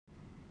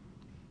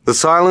The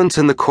silence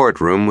in the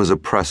courtroom was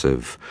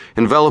oppressive,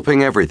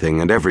 enveloping everything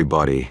and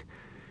everybody.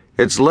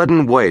 Its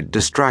leaden weight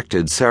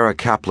distracted Sarah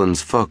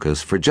Kaplan's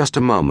focus for just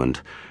a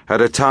moment, at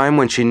a time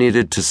when she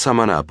needed to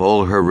summon up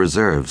all her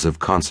reserves of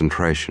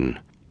concentration.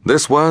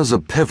 This was a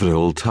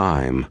pivotal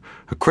time,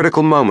 a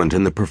critical moment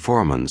in the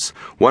performance,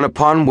 one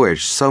upon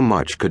which so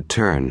much could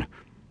turn.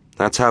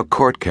 That's how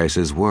court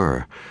cases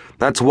were.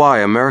 That's why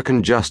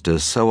American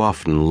justice so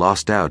often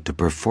lost out to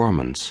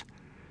performance.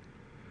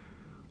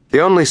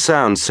 The only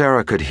sound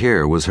Sarah could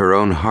hear was her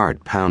own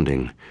heart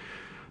pounding.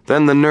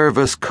 Then the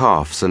nervous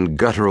coughs and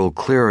guttural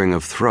clearing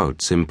of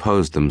throats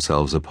imposed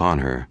themselves upon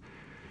her.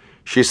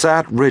 She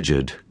sat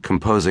rigid,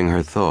 composing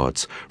her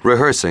thoughts,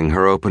 rehearsing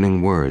her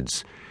opening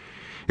words.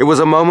 It was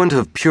a moment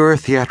of pure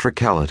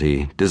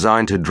theatricality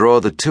designed to draw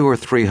the 200 or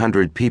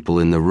 300 people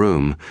in the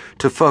room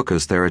to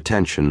focus their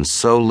attention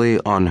solely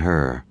on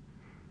her.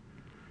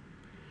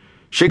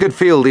 She could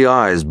feel the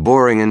eyes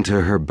boring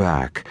into her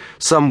back,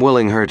 some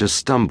willing her to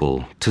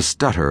stumble, to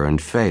stutter and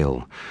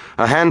fail,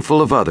 a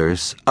handful of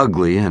others,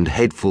 ugly and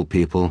hateful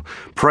people,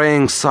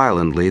 praying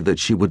silently that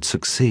she would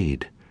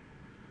succeed.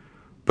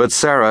 But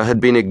Sarah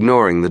had been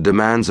ignoring the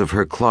demands of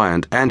her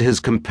client and his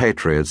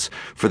compatriots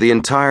for the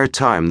entire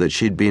time that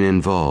she'd been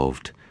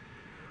involved.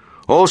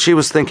 All she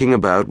was thinking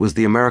about was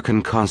the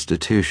American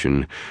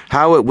Constitution,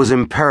 how it was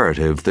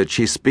imperative that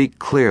she speak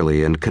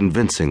clearly and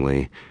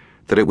convincingly,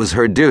 that it was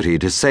her duty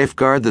to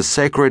safeguard the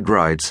sacred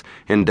rights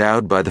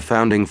endowed by the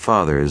Founding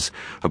Fathers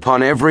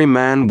upon every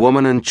man,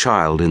 woman, and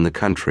child in the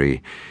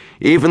country,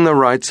 even the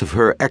rights of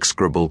her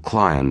execrable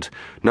client,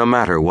 no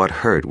matter what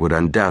hurt would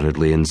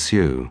undoubtedly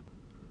ensue.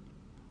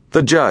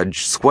 The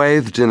judge,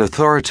 swathed in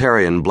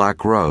authoritarian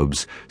black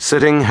robes,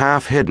 sitting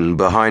half-hidden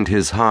behind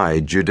his high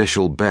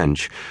judicial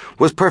bench,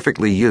 was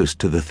perfectly used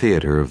to the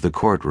theater of the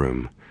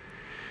courtroom.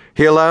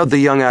 He allowed the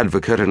young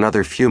advocate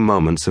another few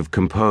moments of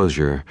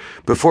composure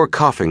before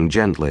coughing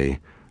gently,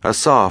 a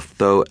soft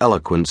though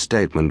eloquent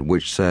statement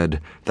which said,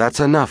 "That's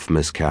enough,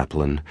 Miss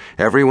Kaplan.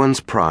 Everyone's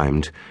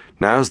primed.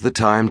 Now's the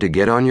time to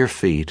get on your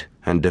feet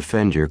and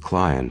defend your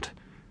client."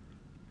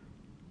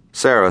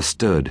 Sarah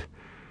stood.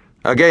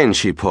 Again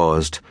she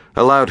paused,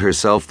 allowed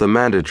herself the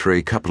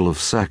mandatory couple of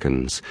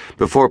seconds,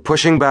 before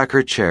pushing back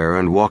her chair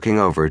and walking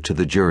over to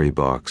the jury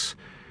box.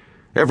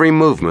 Every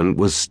movement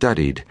was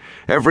studied.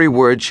 Every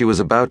word she was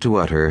about to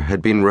utter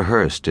had been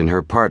rehearsed in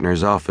her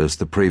partner's office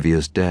the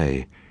previous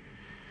day.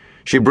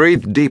 She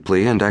breathed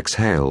deeply and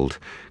exhaled,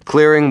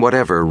 clearing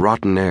whatever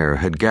rotten air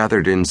had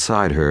gathered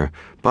inside her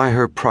by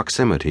her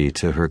proximity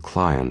to her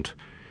client.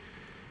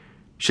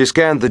 She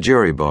scanned the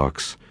jury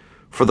box.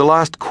 For the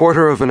last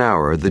quarter of an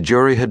hour, the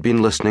jury had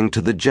been listening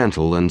to the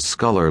gentle and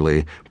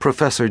scholarly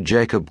Professor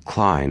Jacob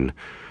Klein,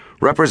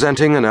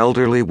 representing an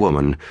elderly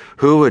woman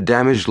who, a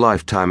damaged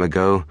lifetime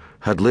ago,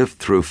 had lived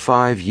through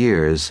 5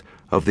 years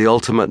of the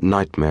ultimate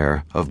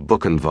nightmare of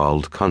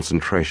Buchenwald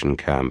concentration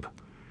camp.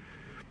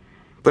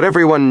 But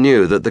everyone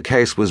knew that the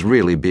case was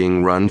really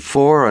being run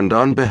for and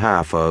on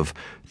behalf of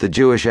the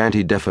Jewish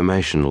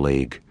Anti-Defamation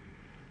League.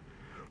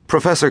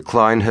 Professor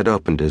Klein had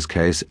opened his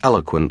case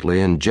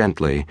eloquently and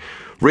gently,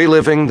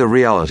 reliving the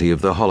reality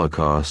of the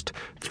Holocaust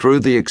through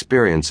the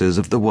experiences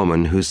of the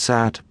woman who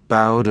sat,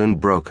 bowed and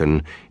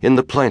broken, in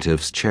the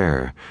plaintiff's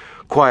chair,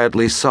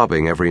 quietly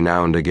sobbing every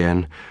now and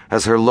again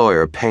as her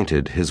lawyer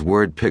painted his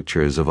word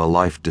pictures of a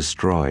life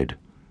destroyed.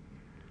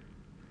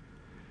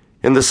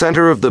 In the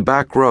center of the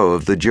back row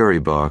of the jury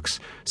box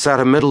sat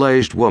a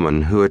middle-aged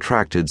woman who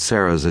attracted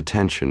Sarah's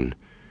attention.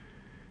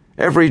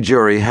 Every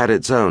jury had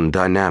its own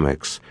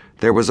dynamics.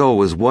 There was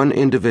always one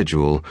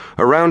individual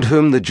around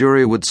whom the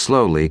jury would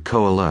slowly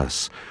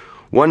coalesce,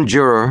 one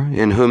juror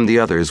in whom the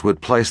others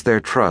would place their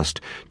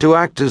trust to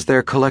act as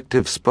their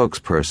collective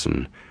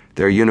spokesperson,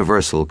 their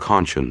universal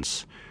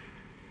conscience.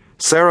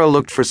 Sarah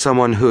looked for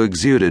someone who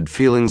exuded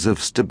feelings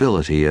of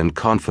stability and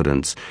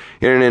confidence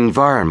in an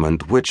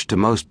environment which to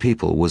most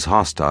people was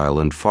hostile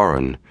and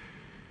foreign.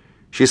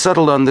 She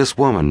settled on this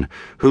woman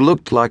who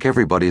looked like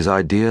everybody's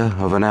idea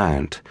of an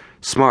aunt,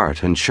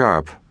 smart and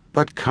sharp,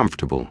 but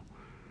comfortable.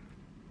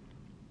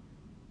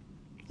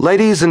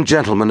 "Ladies and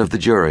gentlemen of the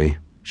jury,"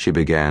 she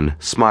began,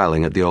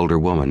 smiling at the older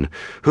woman,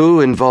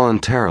 who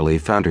involuntarily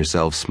found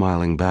herself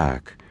smiling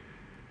back.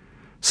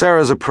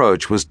 Sarah's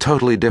approach was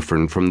totally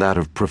different from that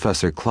of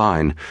Professor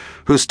Klein,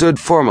 who stood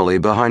formally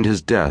behind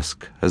his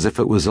desk as if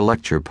it was a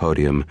lecture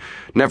podium,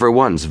 never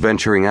once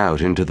venturing out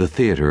into the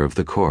theater of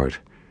the court.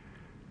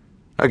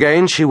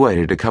 Again she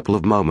waited a couple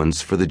of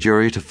moments for the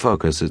jury to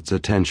focus its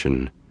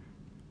attention.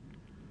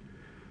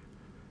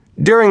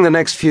 "During the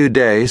next few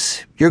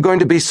days, you're going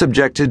to be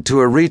subjected to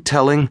a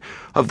retelling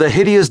of the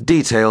hideous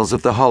details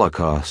of the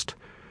Holocaust.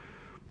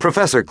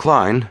 Professor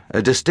Klein,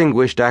 a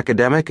distinguished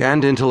academic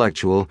and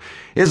intellectual,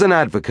 is an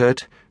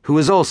advocate who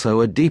is also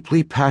a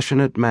deeply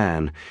passionate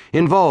man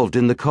involved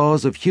in the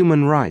cause of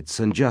human rights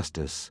and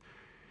justice.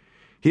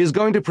 He is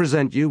going to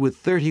present you with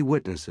 30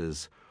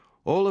 witnesses,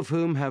 all of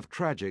whom have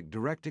tragic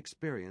direct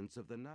experience of the